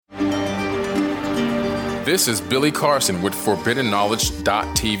This is Billy Carson with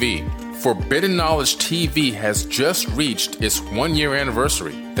ForbiddenKnowledge.tv. Forbidden Knowledge TV has just reached its 1-year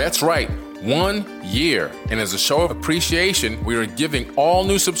anniversary. That's right, 1 year. And as a show of appreciation, we are giving all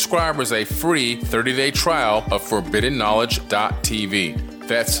new subscribers a free 30-day trial of ForbiddenKnowledge.tv.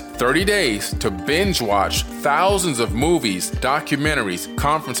 That's 30 days to binge watch thousands of movies, documentaries,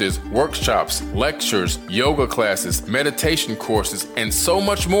 conferences, workshops, lectures, yoga classes, meditation courses, and so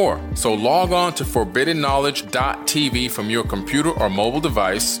much more. So log on to ForbiddenKnowledge.tv from your computer or mobile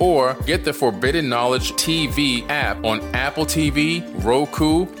device, or get the Forbidden Knowledge TV app on Apple TV,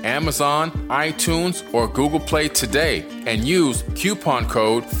 Roku, Amazon, iTunes, or Google Play today and use coupon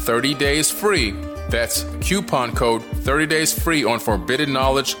code 30daysfree. That's coupon code 30 days free on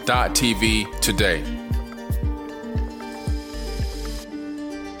ForbiddenKnowledge.tv today.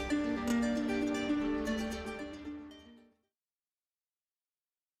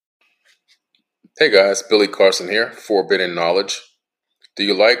 Hey guys, Billy Carson here, Forbidden Knowledge. Do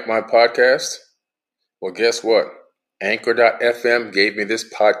you like my podcast? Well, guess what? Anchor.fm gave me this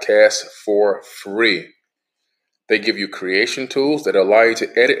podcast for free. They give you creation tools that allow you to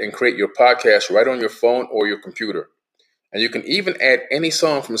edit and create your podcast right on your phone or your computer. And you can even add any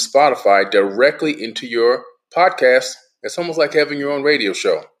song from Spotify directly into your podcast. It's almost like having your own radio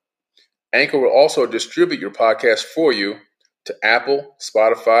show. Anchor will also distribute your podcast for you to Apple,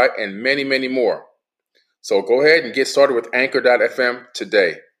 Spotify, and many, many more. So go ahead and get started with Anchor.fm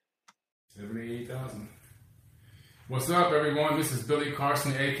today. 78,000. What's up, everyone? This is Billy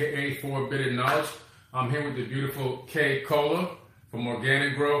Carson, a.k.a. Forbidden Knowledge. I'm here with the beautiful Kay Cola from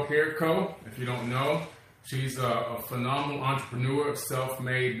Organic Grow Hair Co. If you don't know, she's a phenomenal entrepreneur,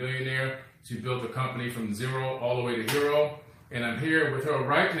 self-made millionaire. She built a company from zero all the way to hero. And I'm here with her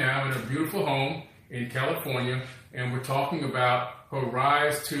right now in her beautiful home in California. And we're talking about her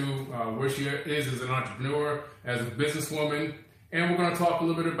rise to where she is as an entrepreneur, as a businesswoman. And we're going to talk a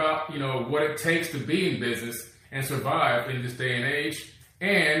little bit about, what it takes to be in business and survive in this day and age.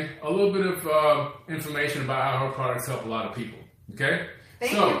 And a little bit of information about how her products help a lot of people. Okay?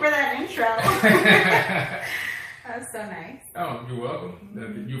 Thank you for that intro. That was so nice. Oh, you're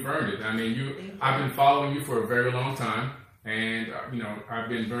welcome. You've earned it. I mean, I've been following you for a very long time. And, I've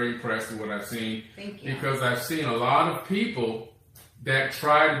been very impressed with what I've seen. Thank you. Because I've seen a lot of people that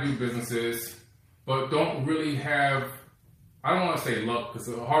try to do businesses, but don't really have, I don't want to say luck, because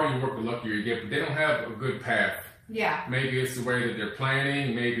the harder you work, the luckier you get, but they don't have a good path. Yeah. Maybe it's the way that they're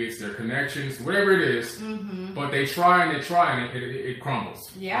planning. Maybe it's their connections. Whatever it is. Mm-hmm. But they try and it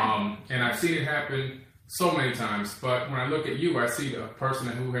crumbles. Yeah. And I've seen it happen so many times. But when I look at you, I see a person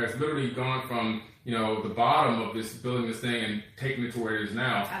who has literally gone from, the bottom of this, building this thing and taking it to where it is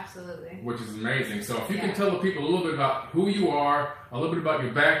now. Absolutely. Which is amazing. So if you can tell the people a little bit about who you are, a little bit about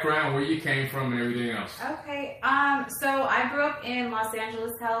your background, where you came from, and everything else. Okay. So I grew up in Los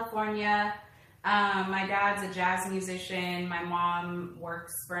Angeles, California. My dad's a jazz musician. My mom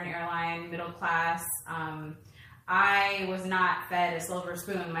works for an airline, middle class. I was not fed a silver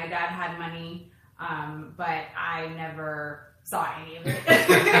spoon. My dad had money, but I never saw any of it.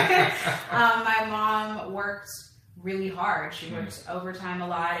 My mom worked really hard. She worked overtime a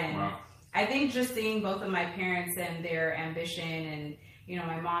lot. And wow. I think just seeing both of my parents and their ambition and,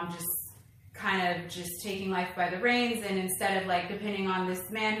 my mom just kind of just taking life by the reins. And instead of depending on this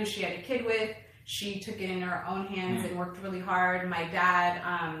man who she had a kid with, she took it in her own hands and worked really hard. My dad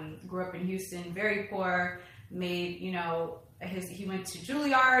grew up in Houston, very poor, made, he went to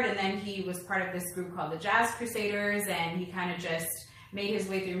Juilliard, and then he was part of this group called the Jazz Crusaders, and he kind of just made his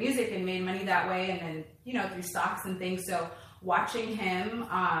way through music and made money that way, and then, through stocks and things. So watching him,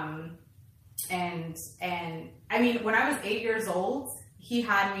 and I mean, when I was 8 years old, he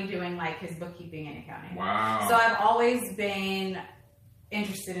had me doing his bookkeeping and accounting. Wow. So I've always been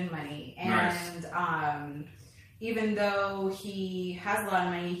interested in money, and nice. Even though he has a lot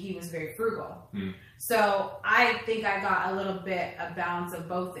of money, he was very frugal. So I think I got a little bit of balance of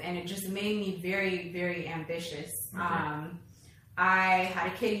both, and it just made me very, very ambitious. Okay. I had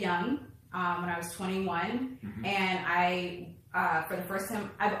a kid young when I was 21, and I for the first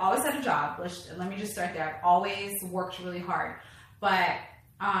time, I've always had a job. Let me just start there. I've always worked really hard, but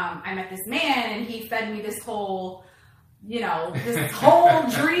I met this man, and he fed me this whole dream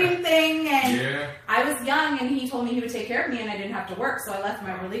thing, and I was young, and he told me he would take care of me and I didn't have to work. So I left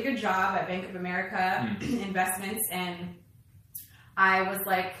my really good job at Bank of America Investments, and I was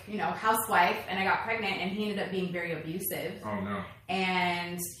housewife, and I got pregnant, and he ended up being very abusive. Oh no.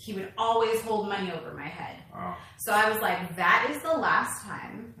 And he would always hold money over my head. Oh. So I was like, that is the last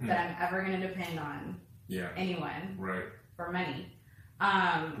time that I'm ever going to depend on anyone for money.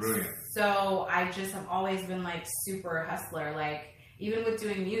 Brilliant. So I just have always been like super hustler. Like even with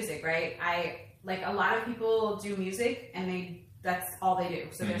doing music, right? Like a lot of people do music and that's all they do.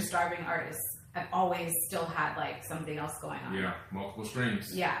 So they're starving artists. I've always still had like something else going on. Yeah, multiple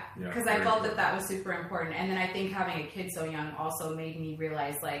streams. Yeah, because I felt that was super important. And then I think having a kid so young also made me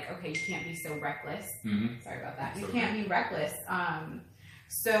realize like, okay, you can't be so reckless. Sorry about that. You can't be reckless.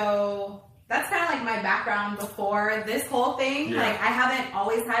 So that's kind of like my background before this whole thing. Yeah. Like I haven't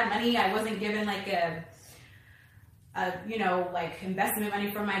always had money. I wasn't given like a like investment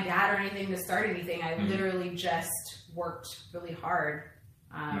money from my dad or anything to start anything. I literally just worked really hard.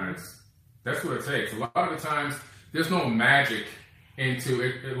 Nice. That's what it takes. A lot of the times, there's no magic into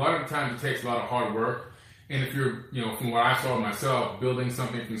it. A lot of the times, it takes a lot of hard work. And if you're, from what I saw myself, building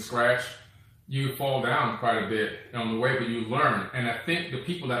something from scratch, you fall down quite a bit on the way, but you learn. And I think the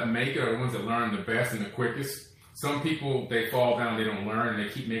people that make it are the ones that learn the best and the quickest. Some people, they fall down, they don't learn, and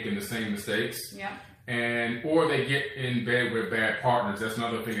they keep making the same mistakes. Yeah. Or they get in bed with bad partners. That's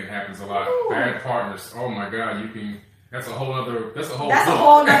another thing that happens a lot. Ooh. Bad partners. Oh my God, that's a whole other That's a whole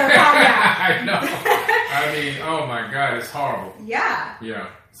other podcast. I know. I mean, oh my God, it's horrible. Yeah. Yeah.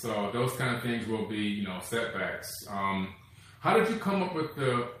 So those kind of things will be, setbacks. How did you come up with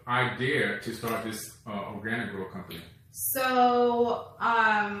the idea to start this organic grow company? So,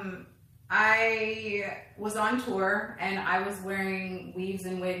 I was on tour and I was wearing weaves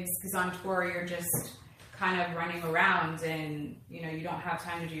and wigs because on tour you're just kind of running around and, you don't have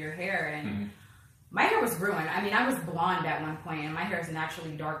time to do your hair. And my hair was ruined. I mean, I was blonde at one point and my hair is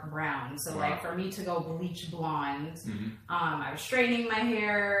naturally dark brown. So like for me to go bleach blonde, I was straightening my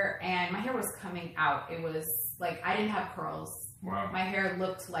hair and my hair was coming out. It was like, I didn't have curls. Wow. My hair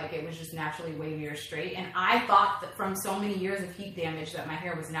looked like it was just naturally wavy or straight. And I thought that from so many years of heat damage that my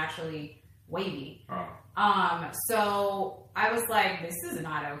hair was naturally wavy. So I was like, this is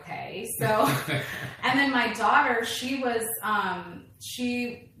not okay. So, and then my daughter, she was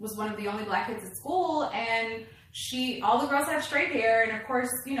one of the only black kids at school and all the girls have straight hair. And of course,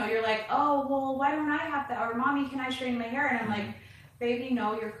 you're like, oh, well, why don't I have that? Or mommy, can I straighten my hair? And I'm like, baby,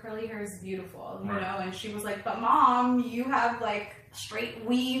 no, your curly hair is beautiful, you know? And she was like, but mom, you have like straight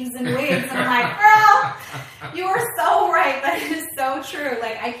weaves and wigs. And I'm like, girl, you are so right. That is so true.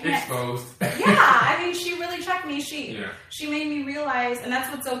 Like I can't. Exposed. Yeah. I mean, she really checked me. She made me realize, and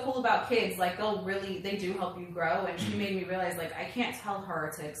that's what's so cool about kids. Like they do help you grow. And she made me realize like, I can't tell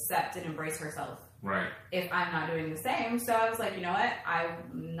her to accept and embrace herself. Right. If I'm not doing the same. So I was like, you know what?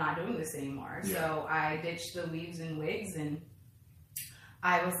 I'm not doing this anymore. Yeah. So I ditched the weaves and wigs and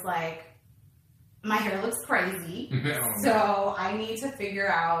I was like, my hair looks crazy, so I need to figure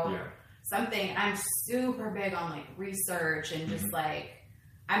out something. I'm super big on like research and just like,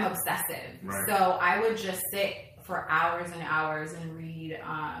 I'm obsessive. Right. So I would just sit for hours and hours and read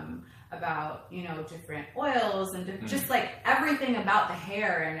about, different oils and just like everything about the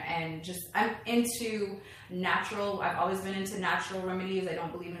hair and just, I'm into natural. I've always been into natural remedies. I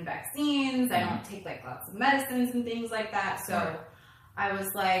don't believe in vaccines. I don't take like lots of medicines and things like that. So I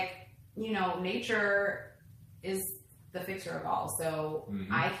was like, nature is the fixer of all. So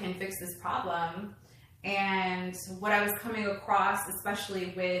I can fix this problem. And what I was coming across,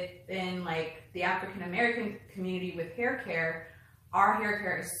 especially within like the African American community with hair care, our hair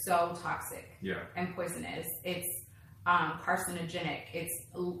care is so toxic and poisonous. It's carcinogenic. It's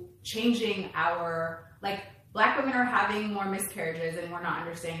changing like Black women are having more miscarriages and we're not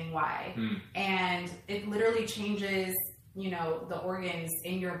understanding why. And it literally changes the organs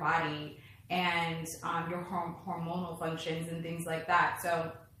in your body and your hormonal functions and things like that.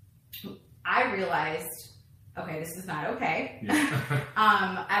 So I realized, okay, this is not okay.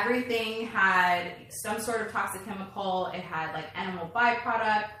 Everything had some sort of toxic chemical. It had like animal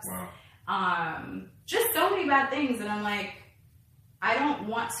byproducts. Wow. Just so many bad things. And I'm like, I don't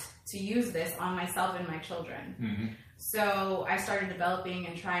want to use this on myself and my children. So I started developing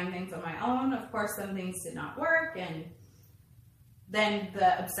and trying things on my own. Of course, some things did not work. And then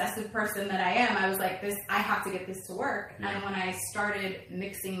the obsessive person that I am, I was like, I have to get this to work. And when I started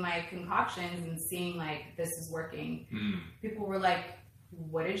mixing my concoctions and seeing like, this is working, people were like,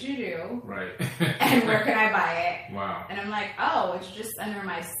 what did you do? Right. And where can I buy it? Wow. And I'm like, oh, it's just under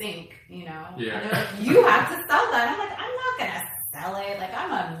my sink, Yeah. And they're like, you have to sell that. I'm like, I'm not going to sell it. Like,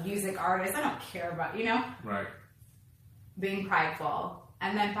 I'm a music artist. I don't care about, Right. Being prideful.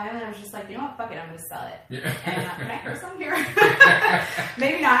 And then finally I was just like, you know what, fuck it, I'm going to sell it. Yeah. And can I curse on here?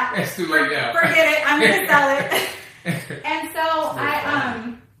 Maybe not. It's too late now. Forget it, I'm going to sell it. And so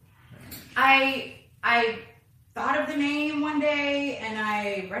I thought of the name one day and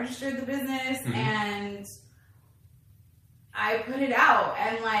I registered the business and I put it out,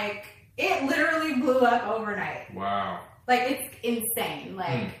 and like it literally blew up overnight. Wow. Like it's insane.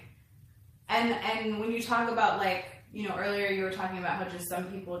 Like, and when you talk about like, you know, earlier you were talking about how just some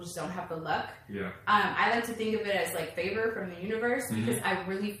people just don't have the luck. Yeah. I like to think of it as like favor from the universe because I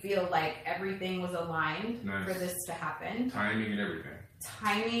really feel like everything was aligned for this to happen. Timing and everything.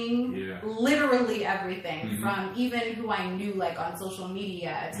 Timing, literally everything from even who I knew like on social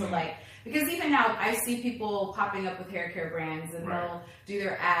media to like, because even now I see people popping up with hair care brands and they'll do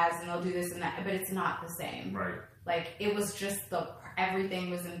their ads and they'll do this and that, but it's not the same. Right. Like it was just everything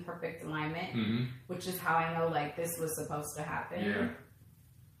was in perfect alignment, which is how I know like this was supposed to happen. Yeah.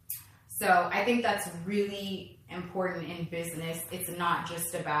 So I think that's really important in business. It's not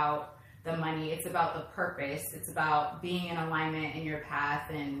just about the money. It's about the purpose. It's about being in alignment in your path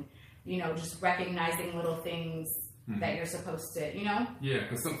and, you know, just recognizing little things that you're supposed to, you know? Yeah,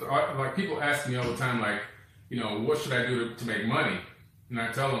 because like people ask me all the time, like, you know, what should I do to make money? And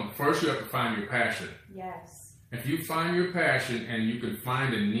I tell them, first you have to find your passion. Yes. If you find your passion and you can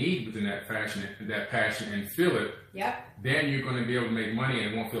find a need within that passion and feel it, then you're going to be able to make money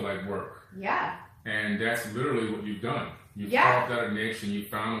and it won't feel like work. Yeah. And that's literally what you've done. You've carved out a niche and you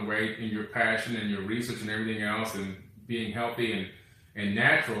found a way in your passion and your research and everything else and being healthy and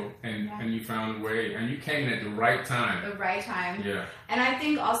natural and you found a way and you came in at the right time. The right time. Yeah. And I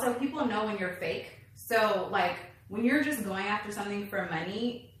think also people know when you're fake. So like when you're just going after something for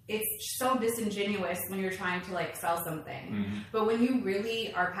money, it's so disingenuous when you're trying to like sell something. But when you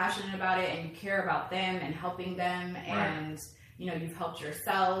really are passionate about it and you care about them and helping them and you know you've helped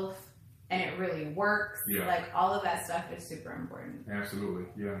yourself and it really works, like all of that stuff is super important. Absolutely.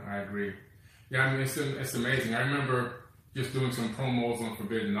 Yeah, I agree. Yeah, I mean it's amazing. I remember just doing some promos on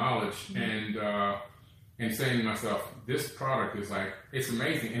Forbidden Knowledge and saying to myself, this product is like, it's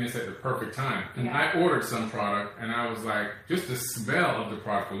amazing and it's at the perfect time. And I ordered some product and I was like, just the smell of the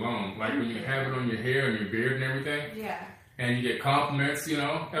product alone, like when you have it on your hair and your beard and everything. Yeah. And you get compliments, you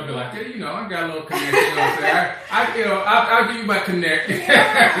know, they'll be like, hey, you know, I got a little connect, you know what I'm saying? I'll give you my connect, you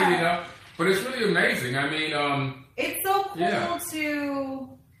know. But it's really amazing. I mean, it's so cool to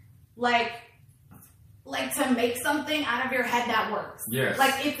like to make something out of your head that works. Yes.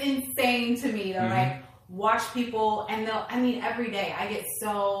 Like it's insane to me though. Like watch people and every day I get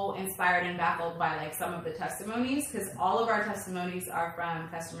so inspired and baffled by like some of the testimonies because all of our testimonies are from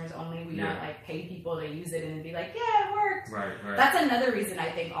customers only. We don't like pay people to use it and be like, yeah, it worked. Right. That's another reason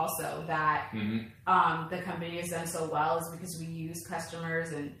I think also that the company has done so well is because we use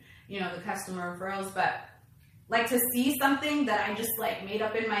customers and, you know, the customer referrals. But like to see something that I just like made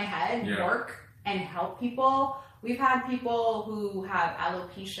up in my head work and help people. We've had people who have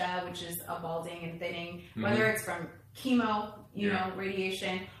alopecia, which is a balding and thinning, whether it's from chemo, you know,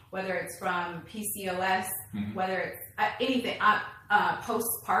 radiation, whether it's from PCOS, whether it's anything,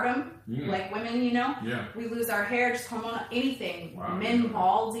 postpartum, like women, you know, we lose our hair, just hormonal, anything, men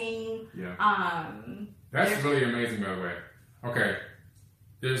balding. That's really amazing, by the way. Okay,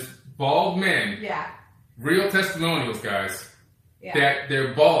 there's bald men. Real testimonials, guys. That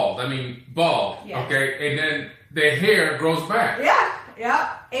they're bald. I mean, bald. Okay, and then their hair grows back.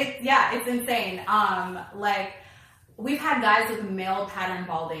 It's insane. Like we've had guys with male pattern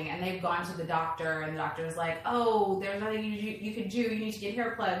balding, and they've gone to the doctor, and the doctor was like, "Oh, there's nothing you could do. You need to get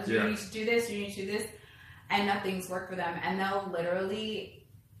hair plugs. You need to do this. You need to do this," and nothing's worked for them. And they'll literally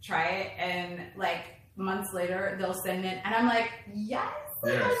try it, and like months later, they'll send it, and I'm like, "Yes,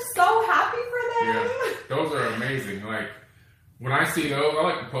 I'm so happy for them." Yeah. Those are amazing. Like. When I see those, I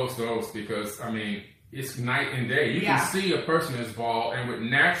like to post those because, I mean, it's night and day. You can see a person is bald and with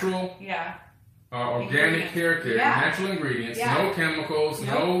natural, organic hair care, natural ingredients, no chemicals,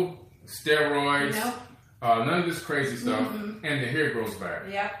 no steroids, none of this crazy stuff, and the hair grows back.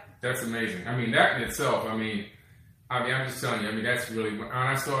 That's amazing. I mean, that in itself, I mean, I'm just telling you, I mean, that's really, when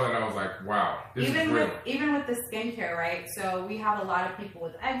I saw that, I was like, wow, this is real. Even with the skincare, right? So we have a lot of people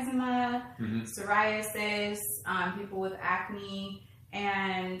with eczema, psoriasis, people with acne,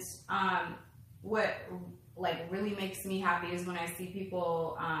 and what like really makes me happy is when I see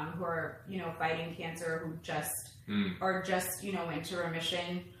people who are, you know, fighting cancer who just or just, you know, went to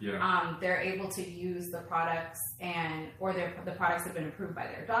remission. They're able to use the products or the products have been approved by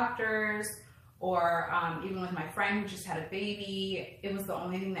their doctors. Or even with my friend who just had a baby, it was the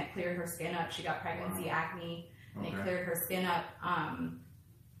only thing that cleared her skin up. She got pregnancy acne, and it cleared her skin up.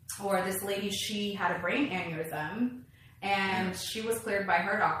 Or this lady, she had a brain aneurysm, and she was cleared by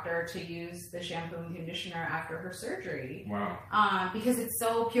her doctor to use the shampoo and conditioner after her surgery. Because it's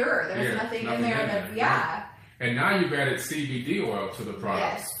so pure. There's nothing in there that's, And now you've added CBD oil to the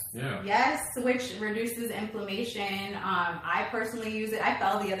product. Yes. Yeah. Yes, which reduces inflammation. I personally use it. I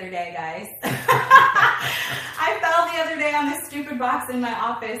fell the other day, guys. I fell the other day on this stupid box in my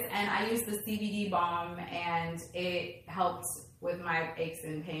office, and I used the CBD balm, and it helped with my aches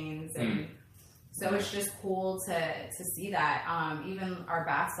and pains. And so it's just cool to see that. Even our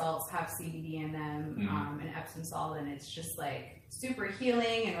bath salts have CBD in them, and Epsom salt, and it's just like super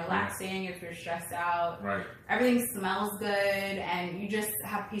healing and relaxing if you're stressed out. Right. Everything smells good, and you just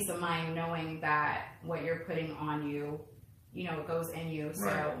have peace of mind knowing that what you're putting on you, you know, it goes in you. So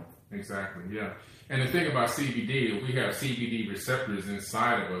right. Exactly. Yeah. And the thing about CBD, we have CBD receptors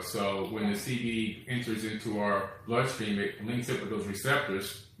inside of us. So when the CBD enters into our bloodstream, it links up with those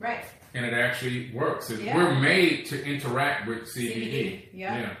receptors. Right. And it actually works. We're made to interact with CBD.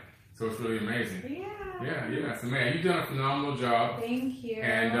 Yeah. So it's really amazing. Yeah. Yeah. So, man, you've done a phenomenal job. Thank you.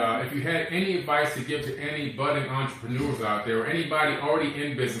 And if you had any advice to give to any budding entrepreneurs out there or anybody already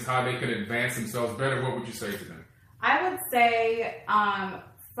in business, how they could advance themselves better, what would you say to them? I would say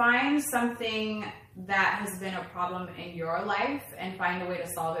find something that has been a problem in your life and find a way to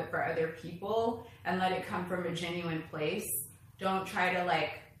solve it for other people and let it come from a genuine place. Don't try to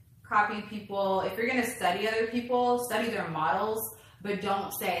like copy people. If you're going to study other people, study their models, but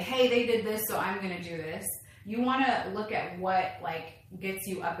don't say, hey, they did this, so I'm going to do this. You want to look at what like gets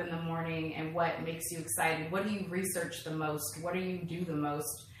you up in the morning and what makes you excited. What do you research the most? What do you do the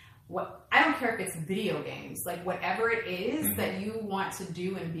most? I don't care if it's video games, like whatever it is that you want to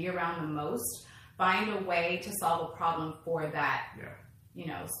do and be around the most, find a way to solve a problem for that, you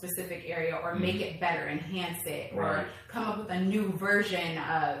know, specific area, or make it better, enhance it, or come up with a new version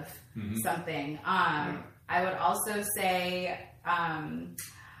of something. I would also say,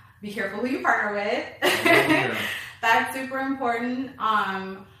 be careful who you partner with. That's super important.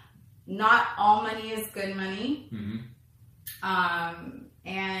 Not all money is good money.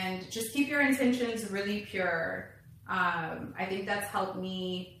 And just keep your intentions really pure. I think that's helped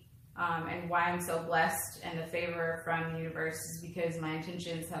me, and why I'm so blessed and the favor from the universe is because my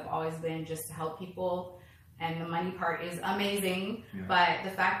intentions have always been just to help people. And the money part is amazing, but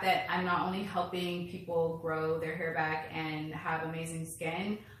the fact that I'm not only helping people grow their hair back and have amazing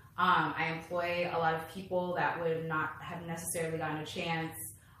skin, I employ a lot of people that would not have necessarily gotten a chance.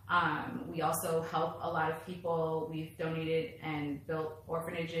 We also help a lot of people. We've donated and built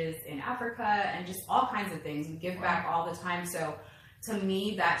orphanages in Africa and just all kinds of things. We give back all the time. So to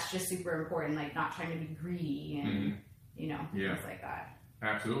me, that's just super important, like not trying to be greedy and, you know, things like that.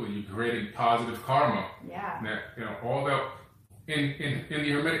 Absolutely. You're creating positive karma. Yeah. That, you know, all that in the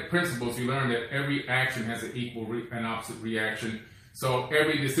Hermetic principles, you learn that every action has an equal and opposite reaction. So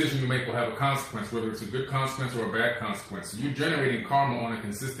every decision you make will have a consequence, whether it's a good consequence or a bad consequence. So you're generating karma on a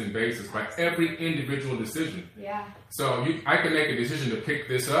consistent basis by every individual decision. Yeah. So I can make a decision to pick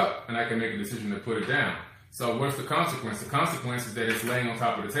this up, and I can make a decision to put it down. So what's the consequence? The consequence is that it's laying on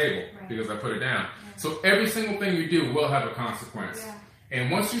top of the table because I put it down. So every single thing you do will have a consequence. Yeah. And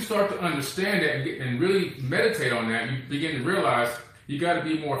once you start to understand that and really meditate on that, you begin to realize you got to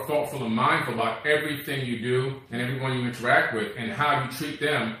be more thoughtful and mindful about everything you do and everyone you interact with and how you treat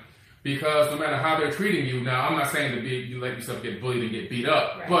them. Because no matter how they're treating you, now I'm not saying you let yourself get bullied and get beat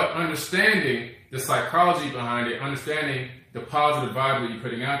up, but understanding the psychology behind it, understanding the positive vibe that you're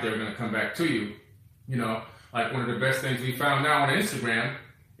putting out there are going to come back to you. You know, like one of the best things we found now on Instagram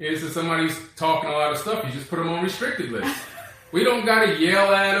is that somebody's talking a lot of stuff, you just put them on restricted lists. We don't got to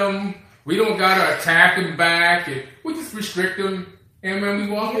yell at them. We don't got to attack them back. We just restrict them. And when we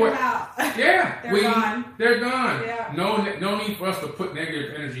walk away, they're gone. They're gone. Yeah. No need for us to put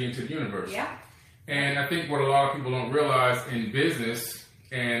negative energy into the universe. Yeah. And I think what a lot of people don't realize in business,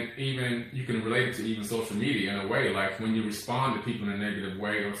 and even you can relate it to even social media in a way, like when you respond to people in a negative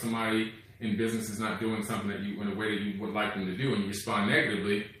way, or somebody in business is not doing something that you in a way that you would like them to do, and you respond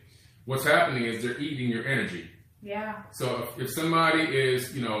negatively, what's happening is they're eating your energy. Yeah. So if somebody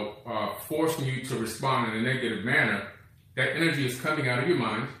is, forcing you to respond in a negative manner, that energy is coming out of your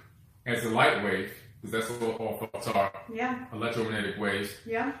mind as a light wave, because that's what all thoughts are. Yeah. Electromagnetic waves.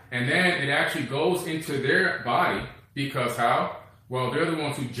 Yeah. And then it actually goes into their body because how? Well, they're the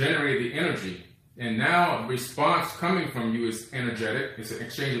ones who generate the energy. And now the response coming from you is energetic. It's an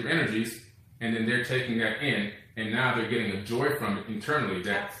exchange of energies. And then they're taking that in. And now they're getting a joy from it internally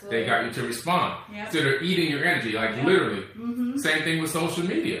that they got you to respond. Yep. So they're eating your energy, like literally. Mm-hmm. Same thing with social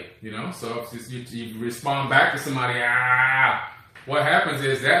media, So if you respond back to somebody, what happens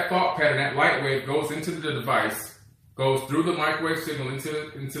is that thought pattern, that light wave goes into the device, goes through the microwave signal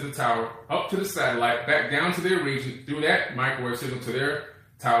into the tower, up to the satellite, back down to their region, through that microwave signal to their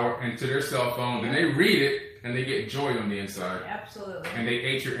tower and to their cell phone. Then they read it, and they get joy on the inside. Absolutely. And they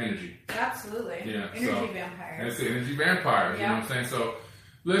ate your energy. Absolutely. Yeah. Energy vampires. That's it, energy vampires. You know what I'm saying? So,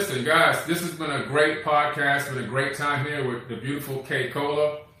 listen, guys, this has been a great podcast. It's been a great time here with the beautiful Kay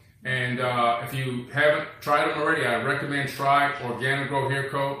Cola. And if you haven't tried them already, I recommend try Organic Grow Hair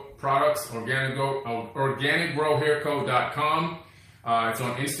Co. products, organicgrowhairco.com. It's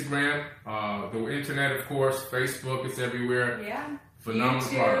on Instagram, the internet, of course, Facebook, it's everywhere. Yeah. Phenomenal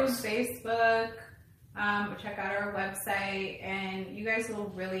YouTube, products. Facebook, check out our website, and you guys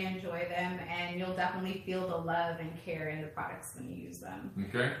will really enjoy them, and you'll definitely feel the love and care in the products when you use them.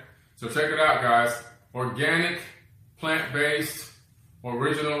 Okay. So check it out, guys. Organic, plant-based,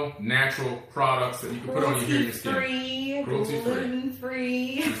 original, natural products that you can put on your hair and your skin. Cruelty-free,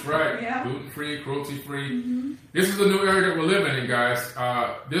 gluten-free. That's right. Yeah. Gluten-free, cruelty-free. This is the new era that we're living in, guys.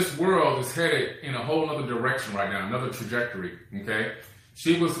 This world is headed in a whole other direction right now, another trajectory, okay?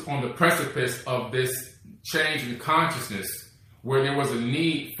 She was on the precipice of this change in consciousness where there was a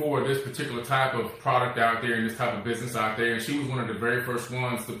need for this particular type of product out there and this type of business out there, and she was one of the very first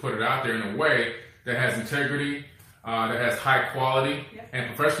ones to put it out there in a way that has integrity, that has high quality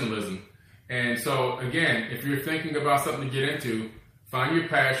and professionalism. And so, again, if you're thinking about something to get into, find your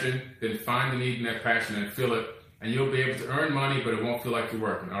passion, then find the need in that passion and feel it, and you'll be able to earn money, but it won't feel like you're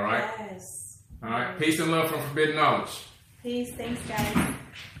working, all right? Yes. All right. Peace and love from Forbidden Knowledge. Peace. Thanks, guys.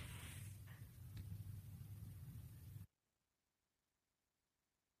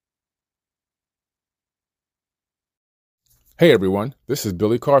 Hey everyone, this is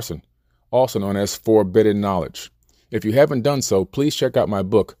Billy Carson, also known as Forbidden Knowledge. If you haven't done so, please check out my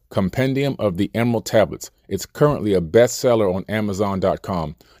book, Compendium of the Emerald Tablets. It's currently a bestseller on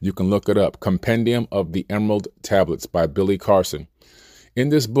Amazon.com. You can look it up, Compendium of the Emerald Tablets by Billy Carson. In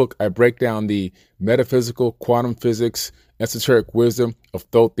this book, I break down the metaphysical, quantum physics, esoteric wisdom of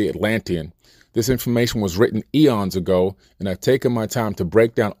Thoth the Atlantean. This information was written eons ago, and I've taken my time to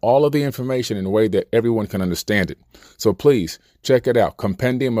break down all of the information in a way that everyone can understand it. So please, check it out,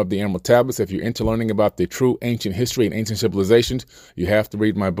 Compendium of the Emerald Tablets. If you're into learning about the true ancient history and ancient civilizations, you have to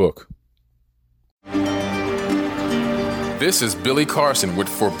read my book. This is Billy Carson with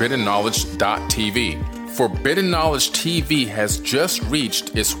ForbiddenKnowledge.tv. Forbidden Knowledge TV has just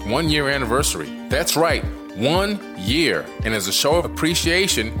reached its 1-year anniversary. That's right. 1 year. And as a show of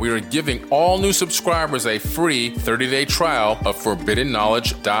appreciation, we are giving all new subscribers a free 30-day trial of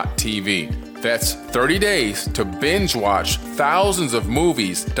ForbiddenKnowledge.tv. That's 30 days to binge watch thousands of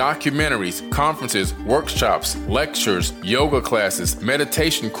movies, documentaries, conferences, workshops, lectures, yoga classes,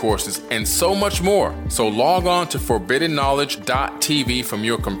 meditation courses, and so much more. So log on to ForbiddenKnowledge.tv from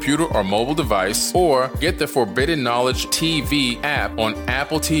your computer or mobile device, or get the Forbidden Knowledge TV app on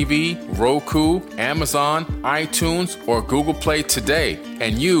Apple TV, Roku, Amazon, iTunes, or Google Play today,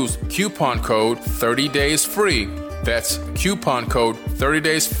 and use coupon code 30daysfree. That's coupon code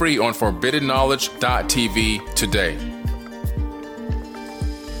 30daysfree on ForbiddenKnowledge.tv today.